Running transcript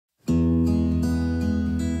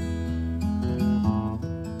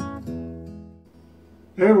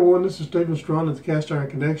Hey everyone, this is Stephen Strawn at the Cast Iron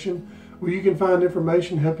Connection, where you can find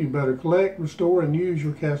information to help you better collect, restore, and use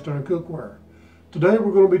your cast iron cookware. Today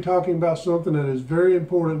we're going to be talking about something that is very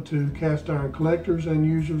important to cast iron collectors and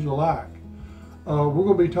users alike. We're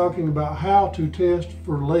going to be talking about how to test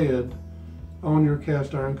for lead on your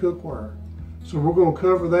cast iron cookware. So we're going to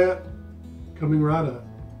cover that coming right up.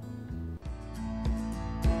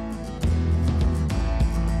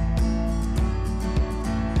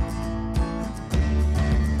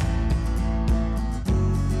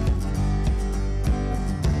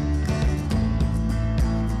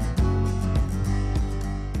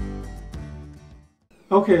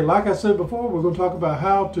 Okay, like I said before, we're going to talk about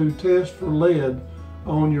how to test for lead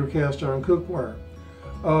on your cast iron cookware.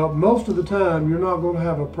 Most of the time, you're not going to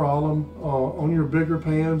have a problem on your bigger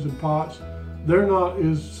pans and pots. They're not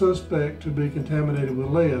as suspect to be contaminated with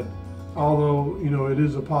lead, although, you know, it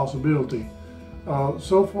is a possibility.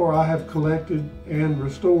 So far, I have collected and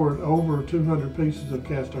restored over 200 pieces of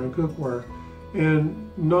cast iron cookware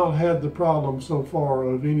and not had the problem so far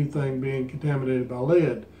of anything being contaminated by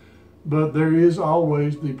lead. But there is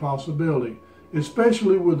always the possibility,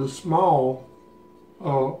 especially with the small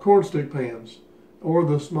cornstick pans or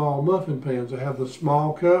the small muffin pans that have the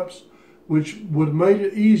small cups, which would have made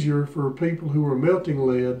it easier for people who are melting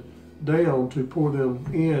lead down to pour them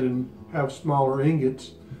in and have smaller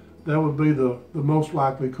ingots. That would be the most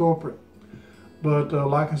likely culprit. But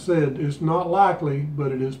like I said, it's not likely,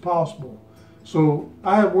 but it is possible. So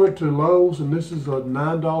I have went to Lowe's, and this is a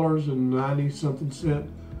 $9.90 something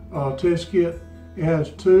test kit. It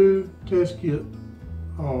has two test kit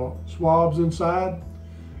swabs inside,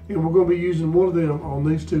 and we're going to be using one of them on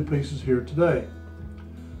these two pieces here today.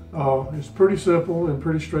 It's pretty simple and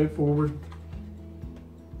pretty straightforward.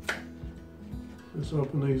 Let's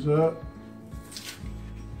open these up.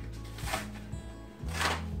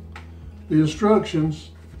 The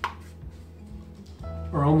instructions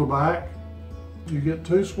are on the back. You get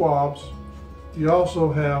two swabs. You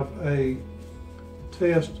also have a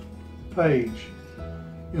test page,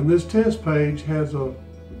 and this test page has a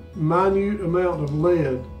minute amount of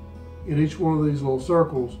lead in each one of these little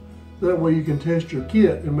circles. That way you can test your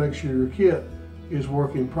kit and make sure your kit is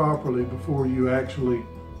working properly before you actually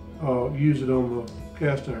use it on the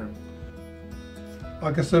cast iron.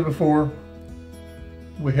 Like I said before,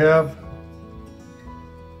 we have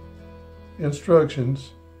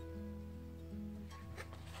instructions,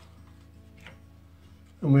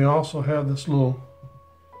 and we also have this little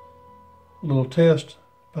test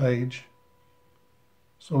page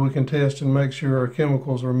so we can test and make sure our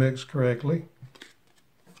chemicals are mixed correctly.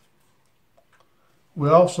 We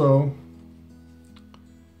also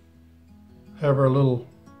have our little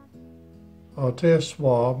test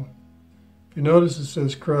swab. If you notice, it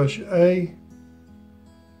says crush A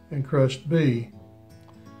and crush B.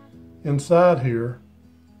 Inside here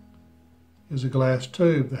is a glass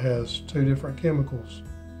tube that has two different chemicals.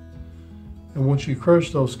 And once you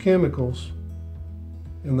crush those chemicals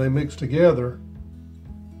and they mix together,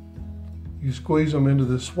 you squeeze them into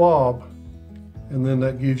this swab, and then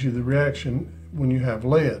that gives you the reaction when you have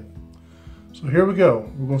lead. So here we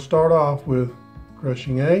go. We're going to start off with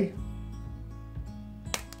crushing A.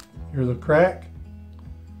 Here's the crack.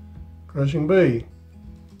 Crushing B.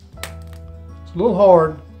 It's a little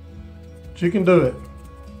hard, but you can do it.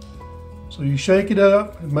 So you shake it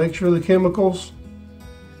up and make sure the chemicals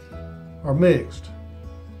are mixed.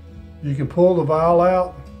 You can pull the vial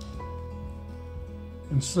out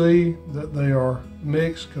and see that they are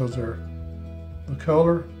mixed because the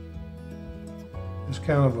color is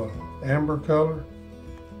kind of an amber color.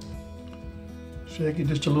 Shake it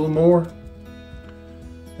just a little more,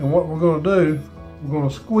 and what we're going to do, we're going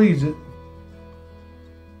to squeeze it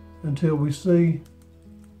until we see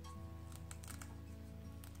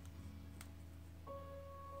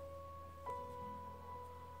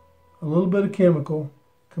a little bit of chemical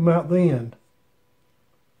come out the end.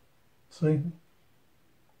 See?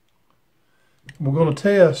 We're going to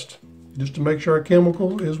test just to make sure our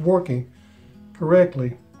chemical is working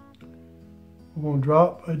correctly. We're going to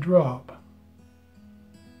drop a drop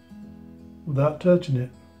without touching it.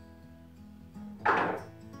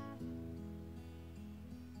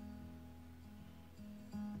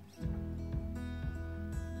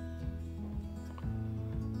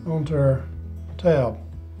 Onto our tab.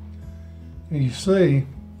 And you see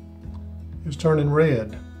it's turning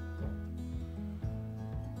red.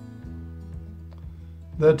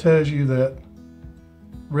 That tells you that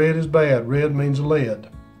red is bad. Red means lead.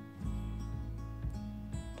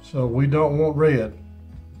 So we don't want red.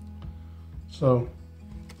 So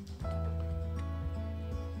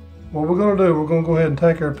what we're going to do, we're going to go ahead and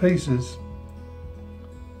take our pieces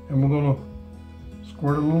and we're going to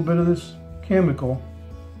squirt a little bit of this chemical,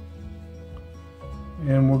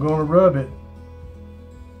 and we're going to rub it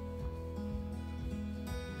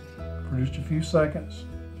for just a few seconds.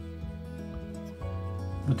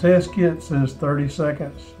 The test kit says 30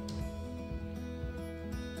 seconds.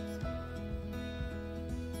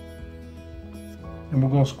 And we're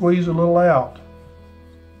going to squeeze a little out.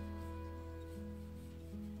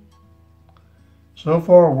 So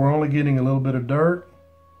far we're only getting a little bit of dirt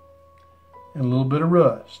and a little bit of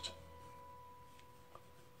rust.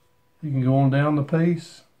 You can go on down the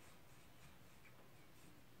piece.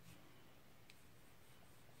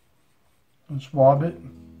 And swab it.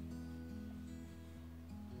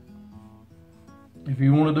 If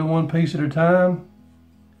you want to do one piece at a time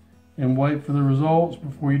and wait for the results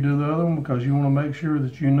before you do the other one, because you want to make sure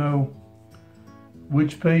that you know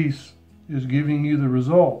which piece is giving you the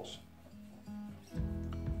results.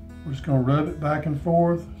 We're just going to rub it back and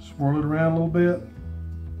forth, swirl it around a little bit.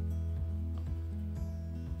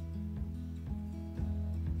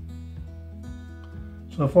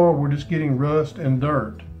 So far we're just getting rust and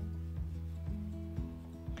dirt.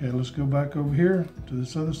 Okay, let's go back over here to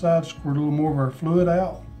this other side, squirt a little more of our fluid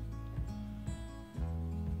out.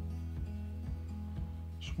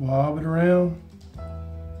 Swab it around.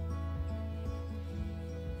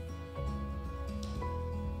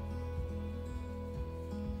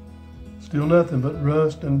 Still nothing but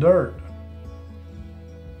rust and dirt.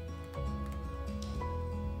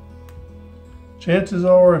 Chances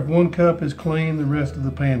are if one cup is clean, the rest of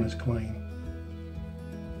the pan is clean.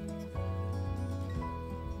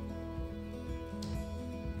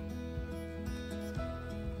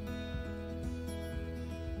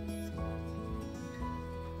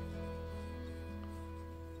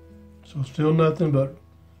 So still nothing but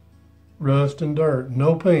rust and dirt.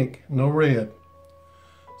 No pink, no red.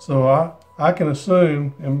 So I can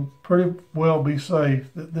assume and pretty well be safe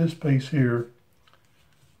that this piece here,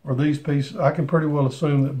 or these pieces, I can pretty well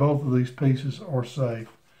assume that both of these pieces are safe.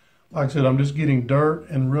 Like I said, I'm just getting dirt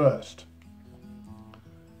and rust.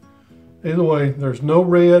 Either way, there's no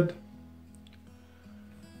red.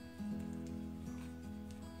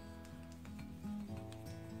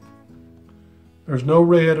 There's no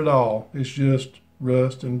red at all. It's just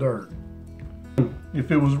rust and dirt.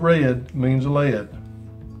 If it was red, it means lead.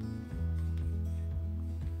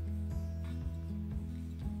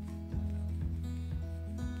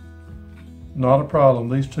 Not a problem.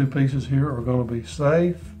 These two pieces here are going to be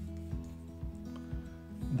safe.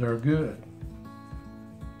 They're good.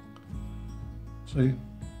 See,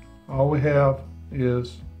 all we have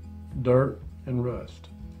is dirt and rust.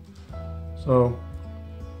 So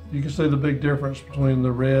you can see the big difference between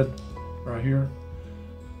the red right here.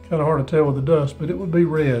 Kind of hard to tell with the dust, but it would be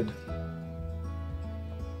red.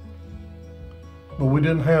 But we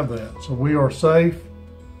didn't have that, so we are safe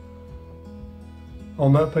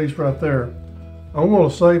on that piece right there. I'm going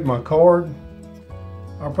to save my card.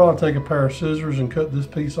 I'll probably take a pair of scissors and cut this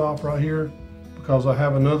piece off right here, because I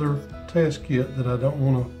have another test kit that I don't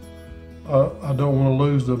want to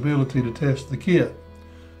lose the ability to test the kit.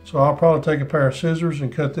 So I'll probably take a pair of scissors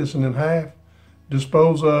and cut this in half,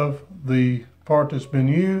 dispose of the part that's been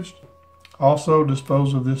used, also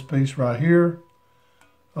dispose of this piece right here,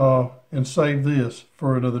 and save this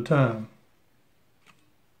for another time.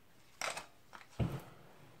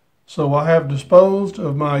 So I have disposed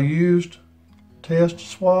of my used test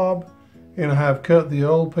swab, and I have cut the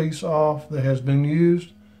old piece off that has been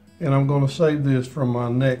used, and I'm going to save this for my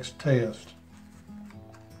next test.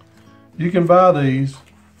 You can buy these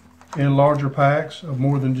in larger packs of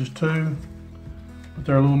more than just two, but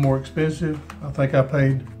they're a little more expensive. I think I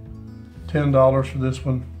paid $10 for this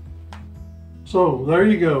one. So there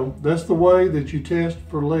you go. That's the way that you test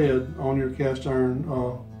for lead on your cast iron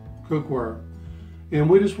cookware. And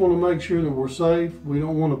we just want to make sure that we're safe. We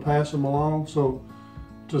don't want to pass them along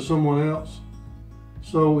to someone else.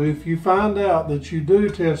 So if you find out that you do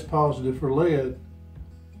test positive for lead,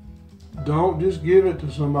 don't just give it to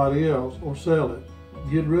somebody else or sell it.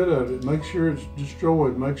 Get rid of it. Make sure it's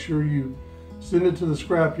destroyed. Make sure you send it to the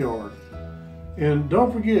scrapyard. And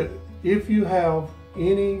don't forget, if you have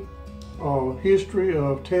any history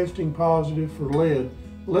of testing positive for lead,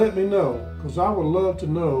 let me know, because I would love to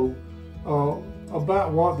know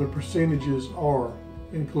about what the percentages are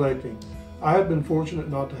in collecting. I have been fortunate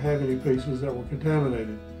not to have any pieces that were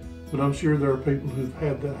contaminated, but I'm sure there are people who've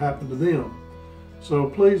had that happen to them. So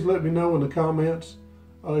please let me know in the comments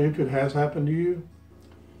if it has happened to you.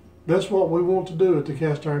 That's what we want to do at the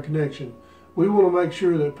Cast Iron Connection. We want to make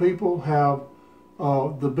sure that people have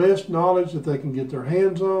the best knowledge that they can get their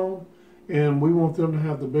hands on, and we want them to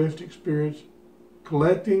have the best experience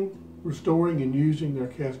collecting, restoring, and using their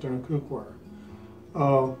cast iron cookware.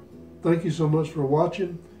 Thank you so much for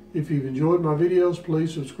watching. If you've enjoyed my videos,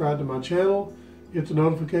 please subscribe to my channel, hit the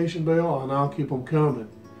notification bell, and I'll keep them coming.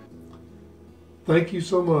 Thank you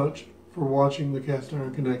so much for watching the Cast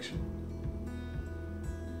Iron Connection.